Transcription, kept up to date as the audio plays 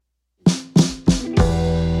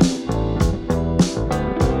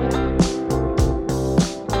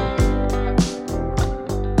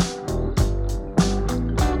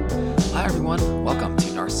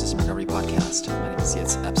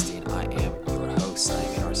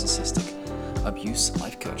Alex. I'm a narcissistic abuse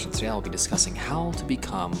life coach, and today I'll be discussing how to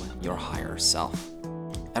become your higher self.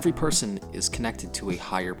 Every person is connected to a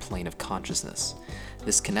higher plane of consciousness.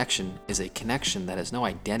 This connection is a connection that has no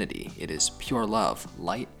identity. It is pure love,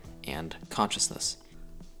 light, and consciousness.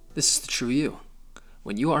 This is the true you.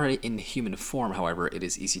 When you are in human form, however, it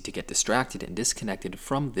is easy to get distracted and disconnected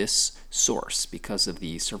from this source because of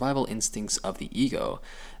the survival instincts of the ego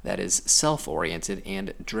that is self-oriented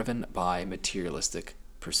and driven by materialistic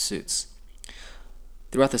pursuits.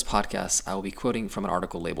 Throughout this podcast, I will be quoting from an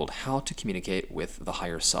article labeled How to Communicate with the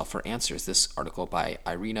Higher Self for Answers. This article by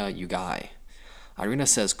Irina Ugai. Irina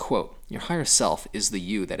says, quote, "Your higher self is the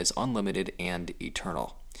you that is unlimited and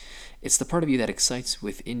eternal. It's the part of you that excites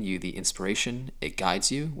within you the inspiration, it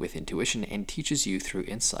guides you with intuition, and teaches you through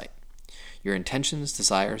insight. Your intentions,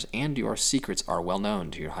 desires, and your secrets are well known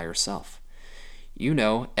to your higher self. You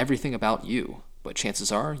know everything about you, but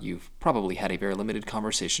chances are you've probably had a very limited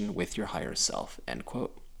conversation with your higher self," end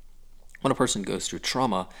quote. When a person goes through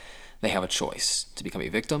trauma, they have a choice: to become a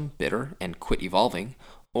victim, bitter, and quit evolving,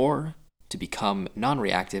 or to become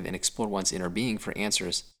non-reactive and explore one's inner being for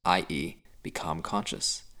answers, i.e., become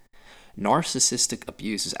conscious. Narcissistic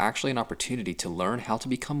abuse is actually an opportunity to learn how to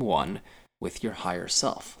become one with your higher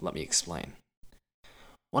self. Let me explain.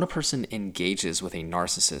 When a person engages with a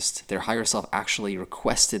narcissist, their higher self actually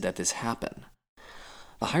requested that this happen.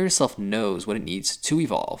 The higher self knows what it needs to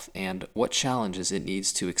evolve and what challenges it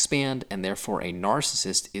needs to expand, and therefore a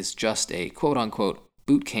narcissist is just a quote-unquote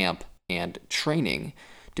boot camp and training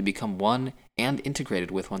to become one and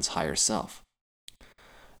integrated with one's higher self.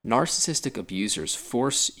 Narcissistic abusers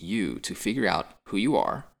force you to figure out who you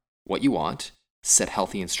are, what you want, set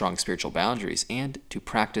healthy and strong spiritual boundaries, and to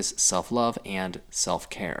practice self-love and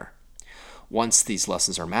self-care. Once these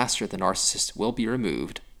lessons are mastered, the narcissist will be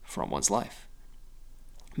removed from one's life.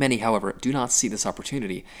 Many, however, do not see this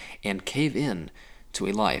opportunity and cave in to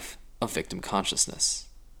a life of victim consciousness.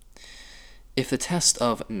 If the test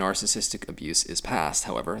of narcissistic abuse is passed,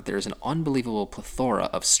 however, there is an unbelievable plethora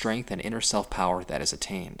of strength and inner self-power that is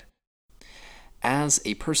attained. As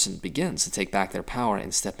a person begins to take back their power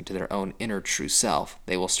and step into their own inner true self,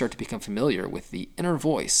 they will start to become familiar with the inner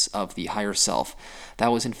voice of the higher self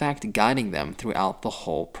that was in fact guiding them throughout the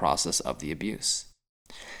whole process of the abuse.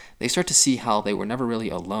 They start to see how they were never really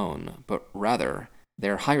alone, but rather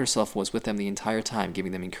their higher self was with them the entire time,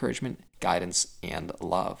 giving them encouragement, guidance, and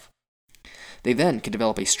love. They then can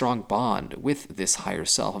develop a strong bond with this higher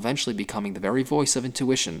self, eventually becoming the very voice of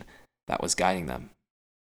intuition that was guiding them.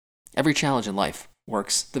 Every challenge in life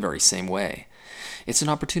works the very same way. It's an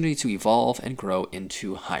opportunity to evolve and grow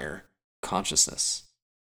into higher consciousness.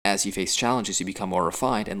 As you face challenges, you become more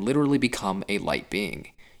refined and literally become a light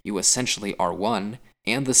being. You essentially are one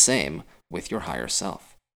and the same with your higher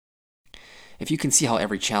self. If you can see how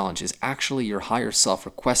every challenge is actually your higher self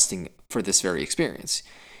requesting for this very experience,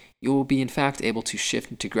 you will be in fact able to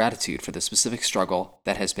shift into gratitude for the specific struggle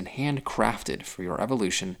that has been handcrafted for your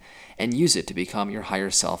evolution and use it to become your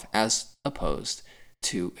higher self as opposed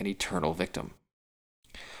to an eternal victim.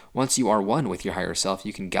 Once you are one with your higher self,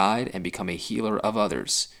 you can guide and become a healer of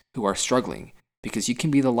others who are struggling, because you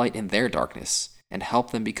can be the light in their darkness and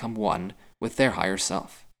help them become one with their higher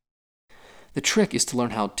self. The trick is to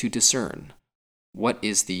learn how to discern what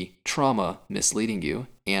is the trauma misleading you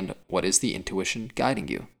and what is the intuition guiding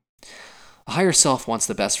you. A higher self wants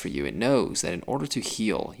the best for you. It knows that in order to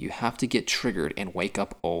heal, you have to get triggered and wake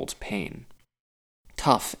up old pain.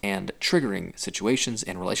 Tough and triggering situations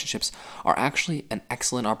and relationships are actually an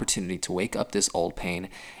excellent opportunity to wake up this old pain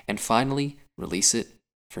and finally release it,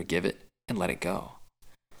 forgive it, and let it go.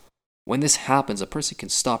 When this happens, a person can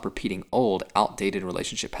stop repeating old, outdated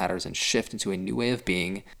relationship patterns and shift into a new way of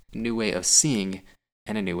being, a new way of seeing,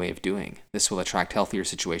 and a new way of doing. This will attract healthier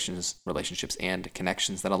situations, relationships, and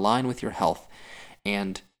connections that align with your health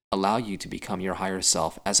and allow you to become your higher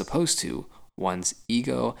self as opposed to one's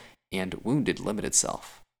ego and wounded, limited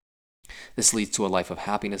self. This leads to a life of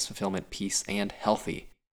happiness, fulfillment, peace, and healthy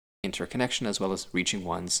interconnection, as well as reaching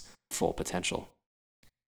one's full potential.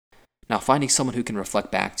 Now, finding someone who can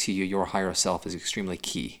reflect back to you your higher self is extremely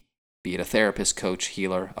key, be it a therapist, coach,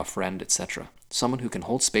 healer, a friend, etc. Someone who can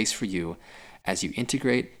hold space for you as you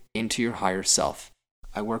integrate into your higher self.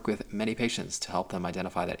 I work with many patients to help them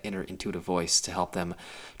identify that inner intuitive voice, to help them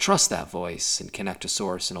trust that voice and connect to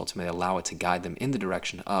source and ultimately allow it to guide them in the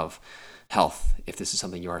direction of health if this is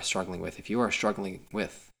something you are struggling with. If you are struggling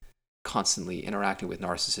with constantly interacting with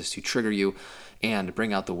narcissists who trigger you and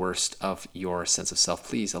bring out the worst of your sense of self,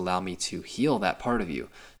 please allow me to heal that part of you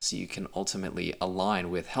so you can ultimately align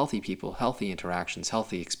with healthy people, healthy interactions,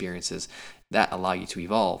 healthy experiences that allow you to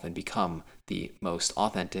evolve and become the most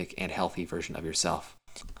authentic and healthy version of yourself.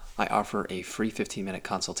 I offer a free 15-minute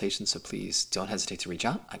consultation, so please don't hesitate to reach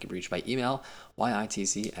out. I can be reached by email,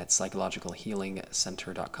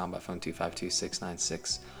 yitz@psychologicalhealingcenter.com, by phone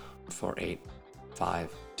 252-696-4852.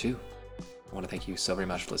 I want to thank you so very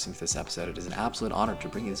much for listening to this episode. It is an absolute honor to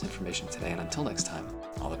bring you this information today, and until next time,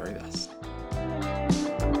 all the very best.